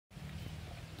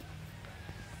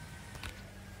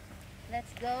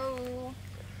Let's go.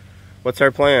 What's our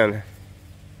plan?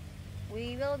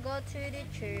 We will go to the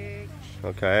church.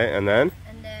 Okay, and then?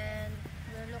 And then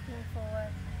we're looking for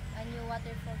a new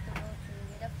waterfall to go to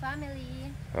with a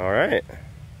family. All right.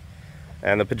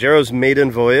 And the Pajero's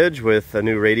maiden voyage with a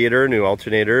new radiator, new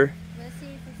alternator, We'll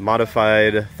see if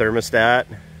modified thermostat.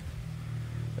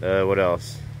 What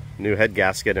else? New head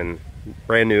gasket and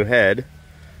brand new head.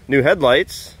 New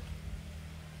headlights.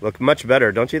 Look much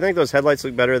better. Don't you think those headlights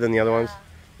look better than the other ones?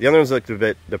 The other ones looked a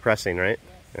bit depressing, right?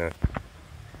 Yes.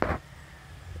 Yeah.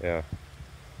 Yeah.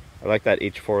 I like that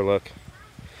H4 look.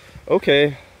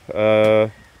 Okay.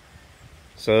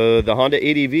 So the Honda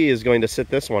ADV is going to sit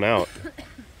this one out.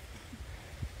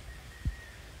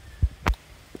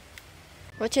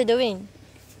 What you doing?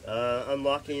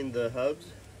 Unlocking the hubs.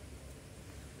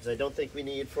 Because I don't think we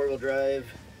need four-wheel drive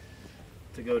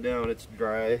to go down. It's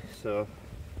dry, so...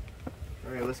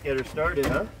 Alright, let's get her started,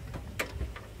 huh?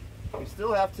 We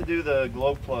still have to do the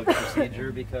glow plug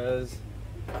procedure because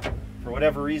for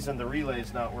whatever reason the relay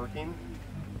is not working.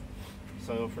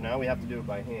 So for now we have to do it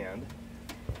by hand.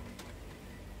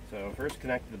 So first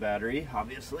connect the battery,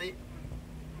 obviously.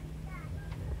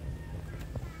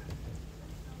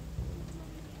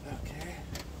 Okay.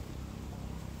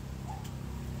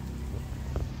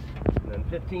 And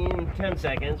then 10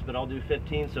 seconds, but I'll do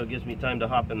 15 so it gives me time to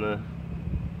hop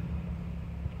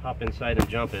inside and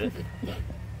jump it.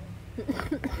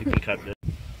 You can cut this.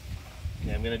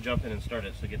 Okay, I'm going to jump in and start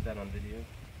it, so get that on video.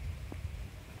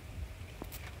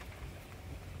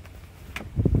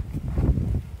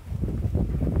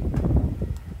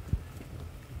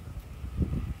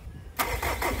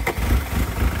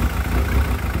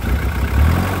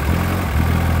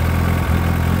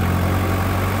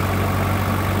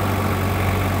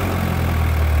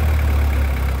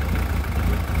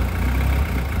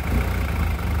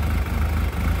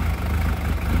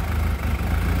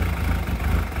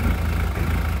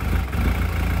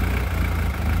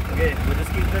 We'll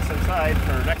just keep this inside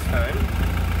for next time.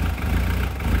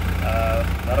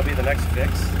 That'll be the next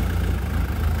fix.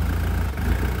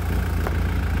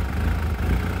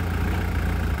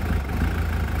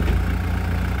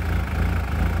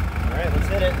 Alright, let's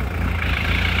hit it.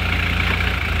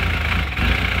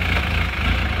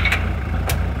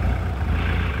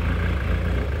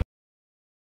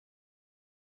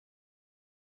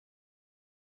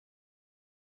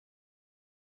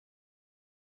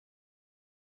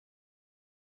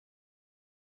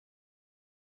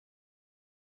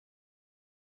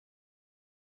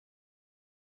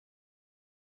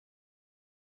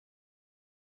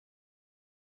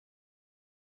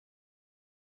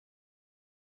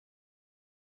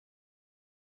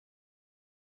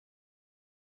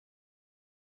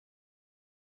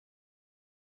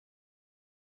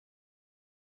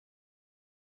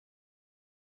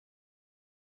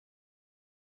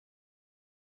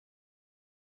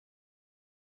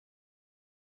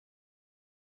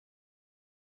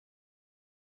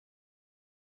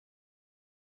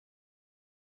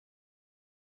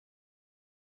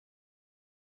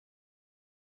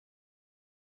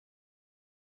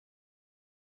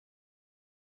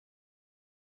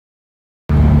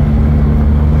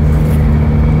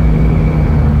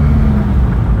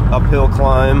 Uphill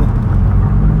climb.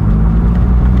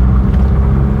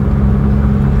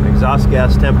 Exhaust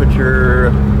gas temperature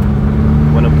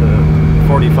went up to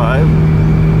 45.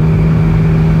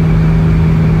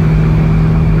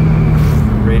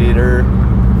 Radiator,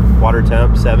 water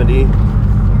temp 70.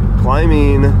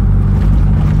 Climbing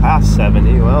past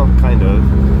 70, well, kind of,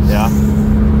 yeah.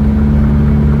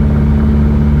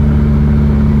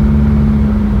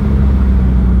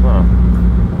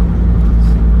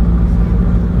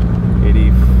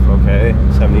 Okay,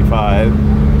 75.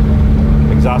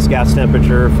 Exhaust gas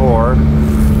temperature 4. I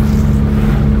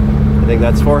think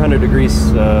that's 400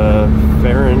 degrees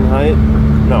Fahrenheit.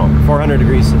 No, 400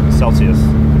 degrees Celsius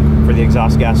for the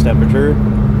exhaust gas temperature.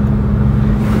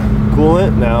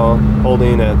 Coolant now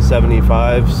holding at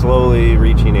 75, slowly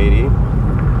reaching 80.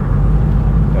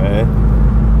 Okay.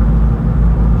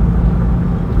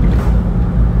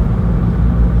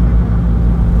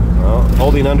 Well,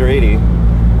 holding under 80.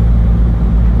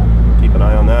 Keep an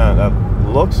eye on that. That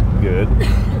looks good.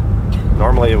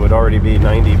 Normally it would already be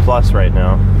 90 plus right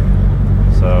now.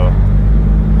 So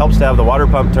helps to have the water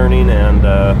pump turning and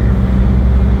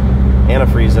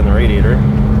antifreeze in the radiator.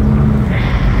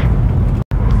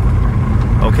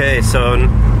 Okay, so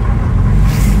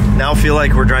now feel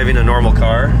like we're driving a normal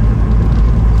car.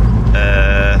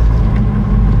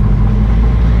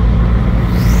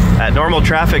 At normal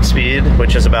traffic speed,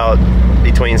 which is about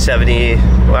between 70,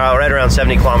 well, right around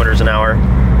 70 kilometers an hour.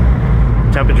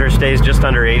 temperature stays just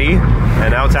under 80,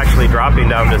 and now it's actually dropping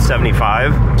down to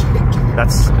 75.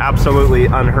 That's absolutely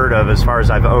unheard of as far as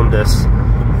I've owned this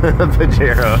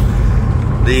Pajero.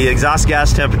 The exhaust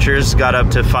gas temperatures got up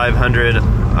to 500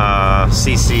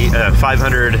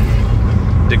 500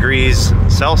 degrees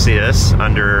Celsius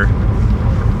under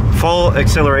full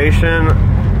acceleration,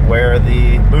 where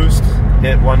the boost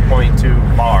hit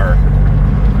 1.2 bar.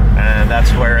 And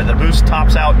that's where the boost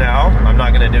tops out now. I'm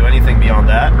not going to do anything beyond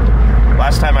that.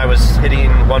 Last time I was hitting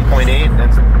 1.8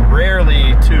 and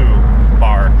rarely 2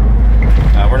 bar.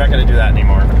 We're not going to do that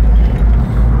anymore.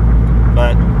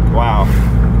 But, wow.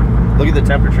 Look at the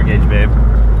temperature gauge, babe.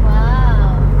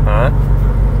 Wow. Huh?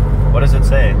 What does it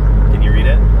say? Can you read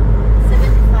it?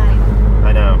 75.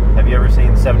 I know. Have you ever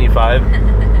seen 75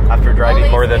 after driving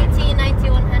Always more than... 80, 90,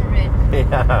 100.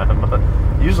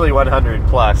 Yeah. Usually 100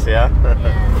 plus, yeah?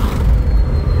 Yeah.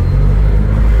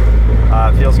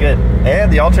 Feels good.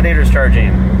 And the alternator's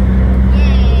charging.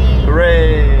 Yay.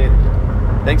 Hooray!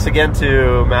 Thanks again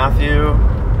to Matthew,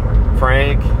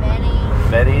 Frank,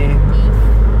 Benny.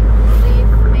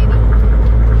 Keith, maybe.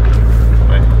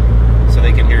 Wait, so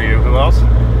they can hear you. Who else?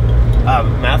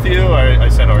 Matthew, I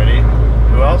said already.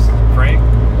 Who else? Frank?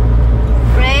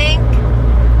 Frank.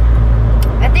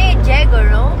 I think Diego,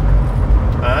 no?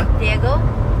 Huh? Diego?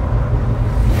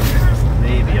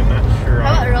 Maybe, I'm not sure.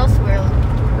 How about Roseworld?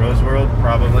 Roseworld,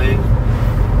 probably.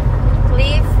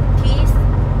 Cliff, Keith,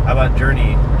 How about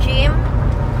Journey? Jim,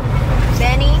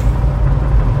 Benny.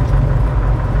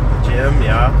 Jim,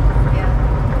 yeah.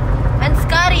 Yeah. And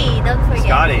Scotty, don't forget.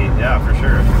 Scotty, yeah, for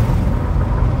sure.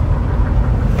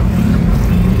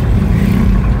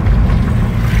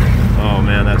 Oh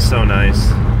man, that's so nice.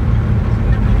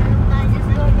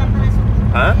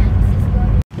 Huh?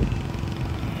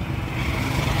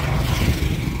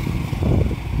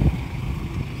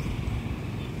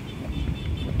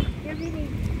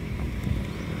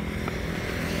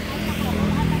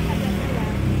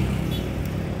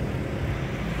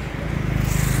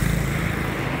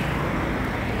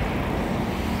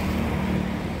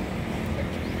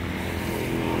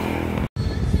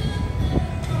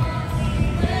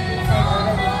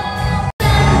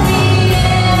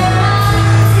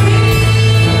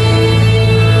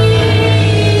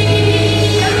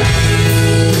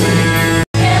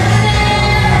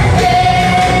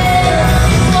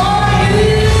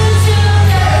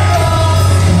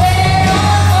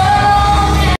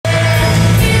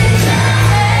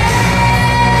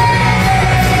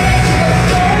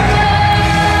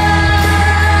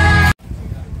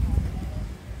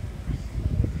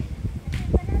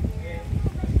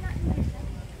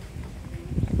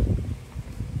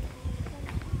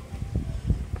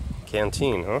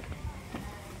 Canteen, huh?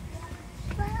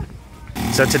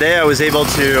 So today I was able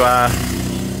to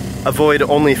avoid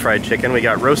only fried chicken. We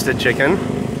got roasted chicken,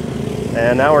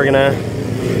 and now we're gonna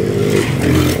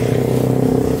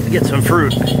get some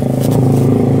fruit.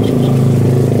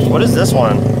 What is this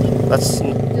one? That's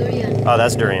Durian. Oh,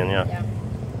 that's durian, yeah.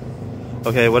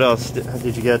 Okay, what else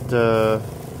did you get?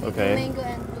 Okay. Mango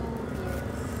and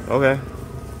 2 Okay.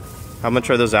 How much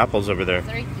are those apples over there?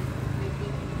 30.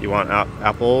 You want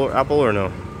apple or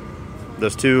no?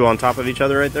 Those two on top of each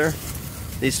other right there?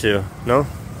 These two, no?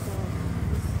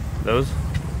 Those?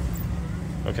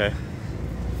 Okay. I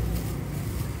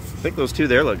think those two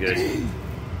there look good.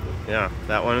 Yeah,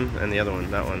 that one and the other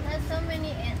one, that one. There's so many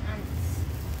ants.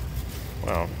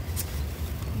 Wow.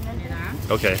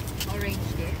 Okay. Orange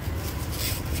there.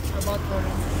 How about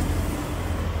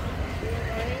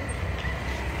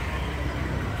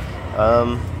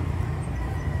orange?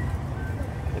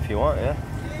 If you want, yeah.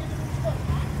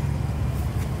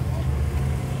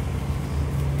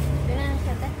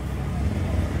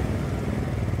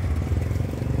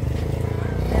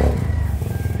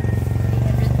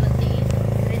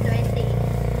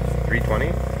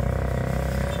 $320?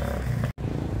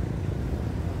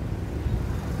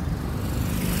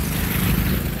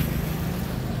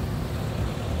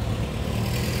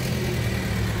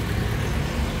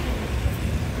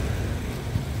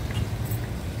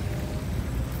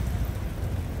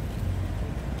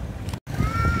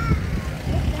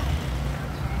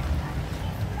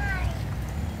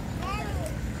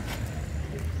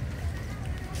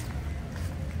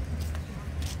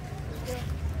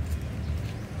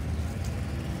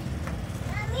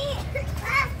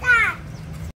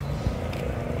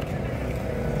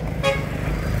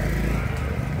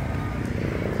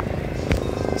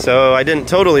 So I didn't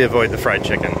totally avoid the fried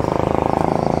chicken.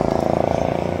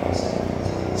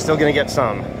 Still gonna get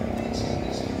some.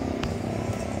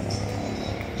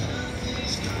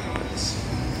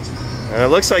 And it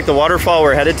looks like the waterfall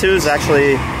we're headed to is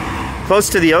actually close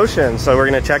to the ocean, so we're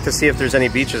gonna check to see if there's any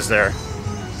beaches there.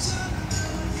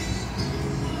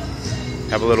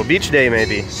 Have a little beach day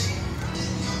maybe.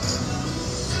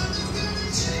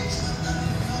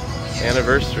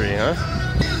 Anniversary, huh?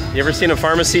 You ever seen a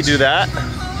pharmacy do that?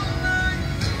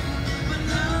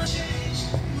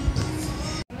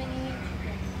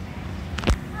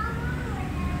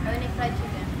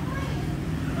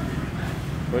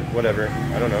 Whatever,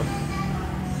 I don't know.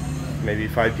 Maybe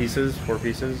 5 pieces, 4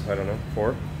 pieces, I don't know,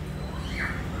 4.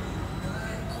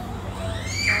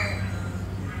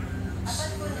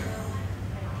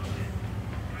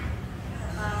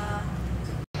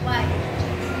 Why?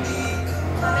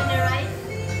 How many rice?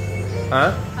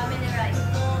 Huh? How many rice?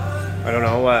 I don't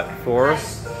know, what, 4?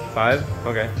 5?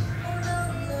 Okay.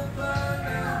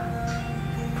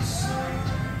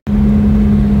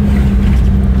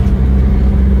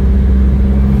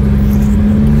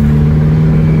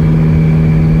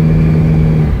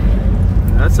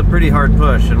 That's a pretty hard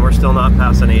push, and we're still not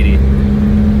passing 80.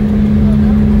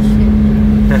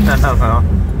 Well,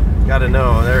 gotta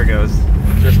know. There it goes.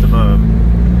 Just above.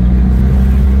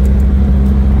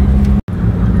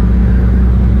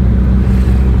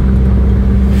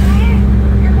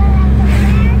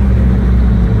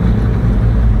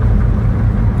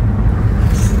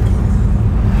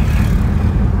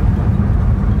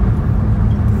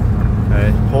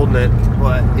 Okay, holding it,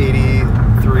 what,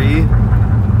 83?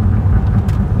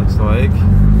 Looks like.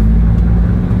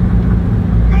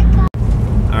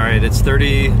 Alright, it's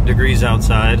 30 degrees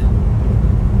outside.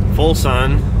 Full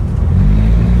sun.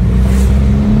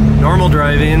 Normal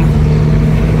driving.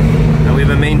 And we've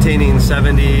been maintaining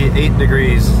 78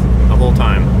 degrees the whole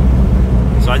time.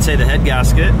 So I'd say the head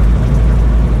gasket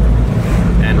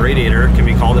and radiator can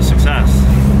be called a success.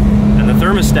 And the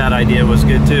thermostat idea was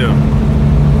good too.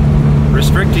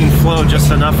 Restricting flow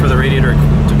just enough for the radiator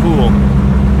to cool.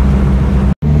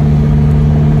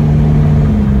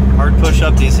 Hard push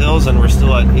up these hills and we're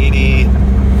still at 80,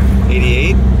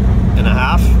 88 and a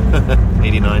half,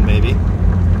 89 maybe.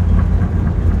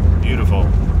 Beautiful. I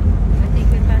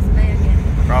think we passed by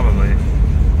again. Probably.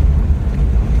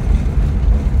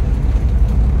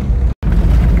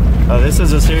 This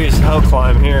is a serious hill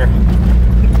climb here.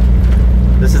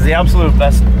 This is the absolute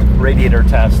best radiator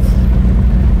test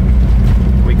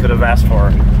we could have asked for.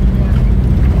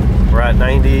 Yeah. We're at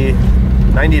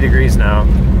 90 degrees now.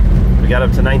 We got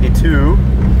up to 92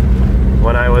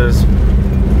 when I was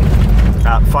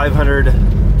at 500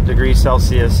 degrees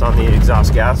Celsius on the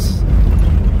exhaust gas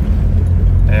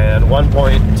and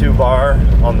 1.2 bar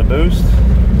on the boost.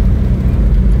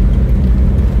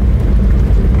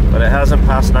 But it hasn't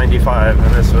passed 95,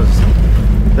 and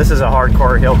this is a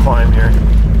hardcore hill climb here.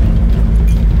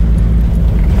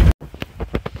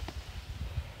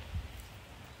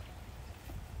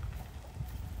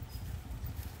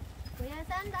 Kuya,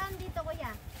 saan daan dito,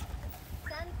 kuya?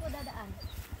 Saan po dadaan?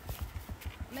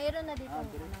 Mayroon na dito.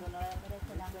 Diretso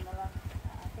na lang.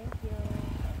 Thank you.